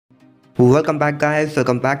Welcome back guys,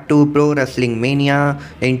 welcome back to Pro Wrestling Mania.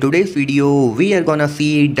 In today's video, we are gonna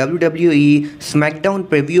see WWE SmackDown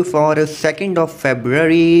preview for 2nd of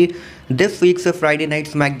February. This week's Friday Night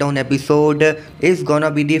SmackDown episode is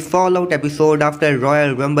gonna be the fallout episode after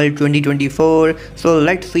Royal Rumble 2024. So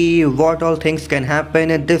let's see what all things can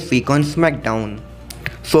happen this week on SmackDown.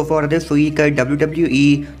 So for this week,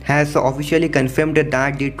 WWE has officially confirmed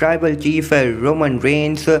that the tribal chief Roman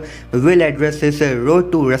Reigns will address his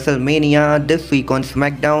road to WrestleMania this week on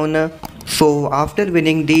SmackDown. So after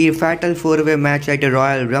winning the Fatal 4-Way match at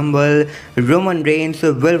Royal Rumble, Roman Reigns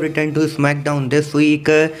will return to SmackDown this week,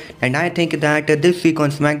 and I think that this week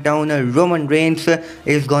on SmackDown, Roman Reigns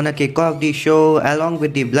is gonna kick off the show along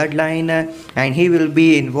with the Bloodline, and he will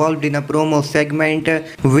be involved in a promo segment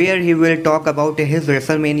where he will talk about his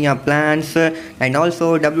WrestleMania plans. And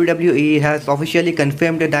also WWE has officially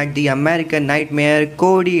confirmed that the American Nightmare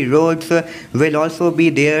Cody Rhodes will also be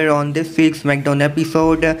there on this week's SmackDown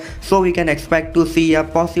episode, so we can expect to see a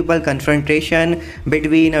possible confrontation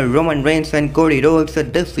between Roman Reigns and Cody Rhodes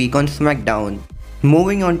this week on SmackDown.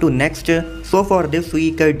 Moving on to next, so for this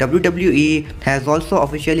week, WWE has also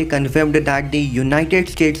officially confirmed that the United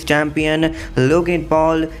States Champion Logan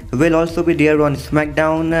Paul will also be there on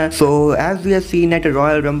SmackDown. So as we have seen at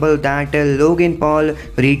Royal Rumble that Logan Paul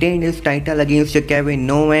retained his title against Kevin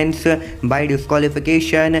Owens by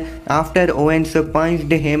disqualification after Owens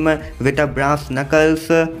punched him with a brass knuckles.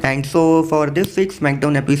 And so for this week's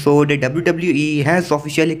SmackDown episode, WWE has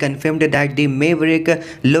officially confirmed that the Maverick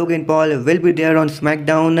Logan Paul will be there on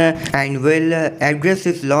SmackDown and will address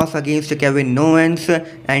his loss against Kevin Owens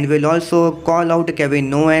and will also call out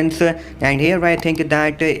Kevin Owens. And here I think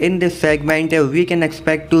that in this segment we can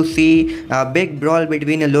expect to see a big brawl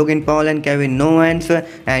between Logan Paul and Kevin Owens,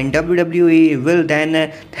 and WWE will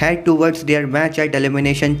then head towards their match at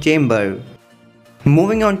Elimination Chamber.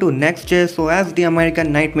 Moving on to next, so as the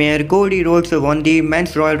American Nightmare, Cody Rhodes won the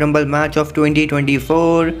Men's Royal Rumble match of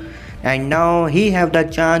 2024. And now he have the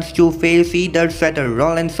chance to face either Seth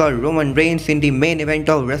Rollins or Roman Reigns in the main event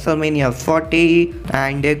of WrestleMania 40.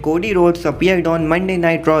 And Cody Rhodes appeared on Monday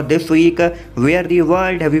Night Raw this week, where the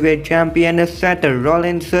World Heavyweight Champion Seth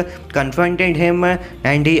Rollins confronted him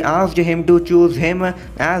and he asked him to choose him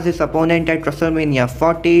as his opponent at WrestleMania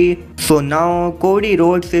 40. So now Cody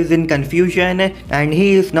Rhodes is in confusion and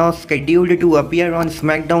he is now scheduled to appear on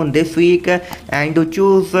SmackDown this week and to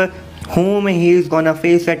choose whom he is gonna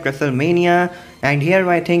face at WrestleMania. And here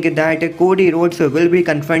I think that Cody Rhodes will be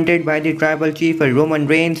confronted by the tribal chief Roman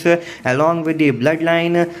Reigns along with the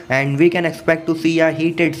Bloodline, and we can expect to see a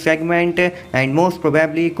heated segment, and most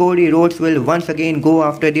probably Cody Rhodes will once again go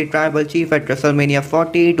after the tribal chief at WrestleMania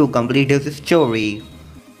 40 to complete his story.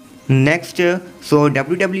 Next, so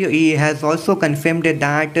WWE has also confirmed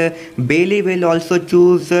that Bayley will also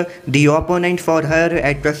choose the opponent for her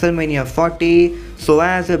at WrestleMania 40. So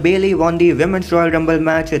as Bayley won the Women's Royal Rumble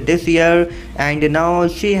match this year, and now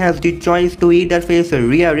she has the choice to either face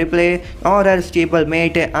Rhea Ripley or her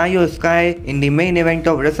stablemate Io Sky in the main event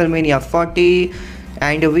of WrestleMania 40.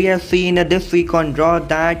 And we have seen this week on Raw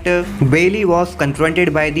that Bayley was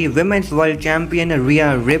confronted by the Women's World Champion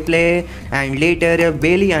Rhea Ripley, and later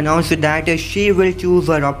Bayley announced that she will choose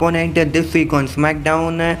her opponent this week on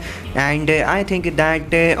SmackDown. And I think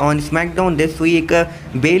that on SmackDown this week,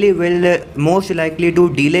 Bayley will most likely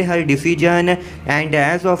to delay her decision, and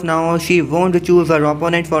as of now she won't choose her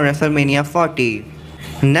opponent for WrestleMania 40.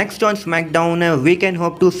 Next on SmackDown, we can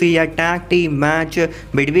hope to see a tag team match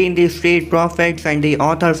between the Street Profits and the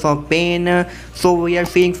Authors of Pain. So we are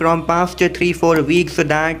seeing from past 3-4 weeks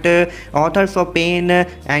that Authors of Pain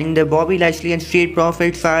and Bobby Lashley and Street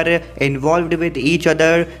Profits are involved with each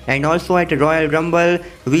other, and also at Royal Rumble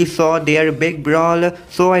we saw their big brawl.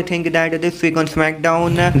 So I think that this week on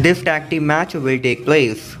SmackDown this tag team match will take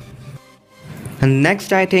place.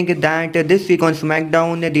 Next, I think that this week on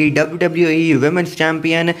SmackDown, the WWE Women's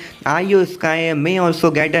Champion Io Sky may also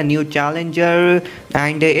get a new challenger,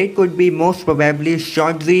 and it could be most probably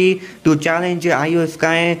Shotzi to challenge Io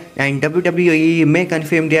Sky, and WWE may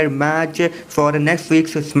confirm their match for next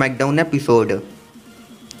week's SmackDown episode.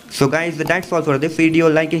 So guys, that's all for this video.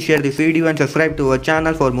 Like and share this video and subscribe to our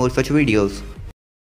channel for more such videos.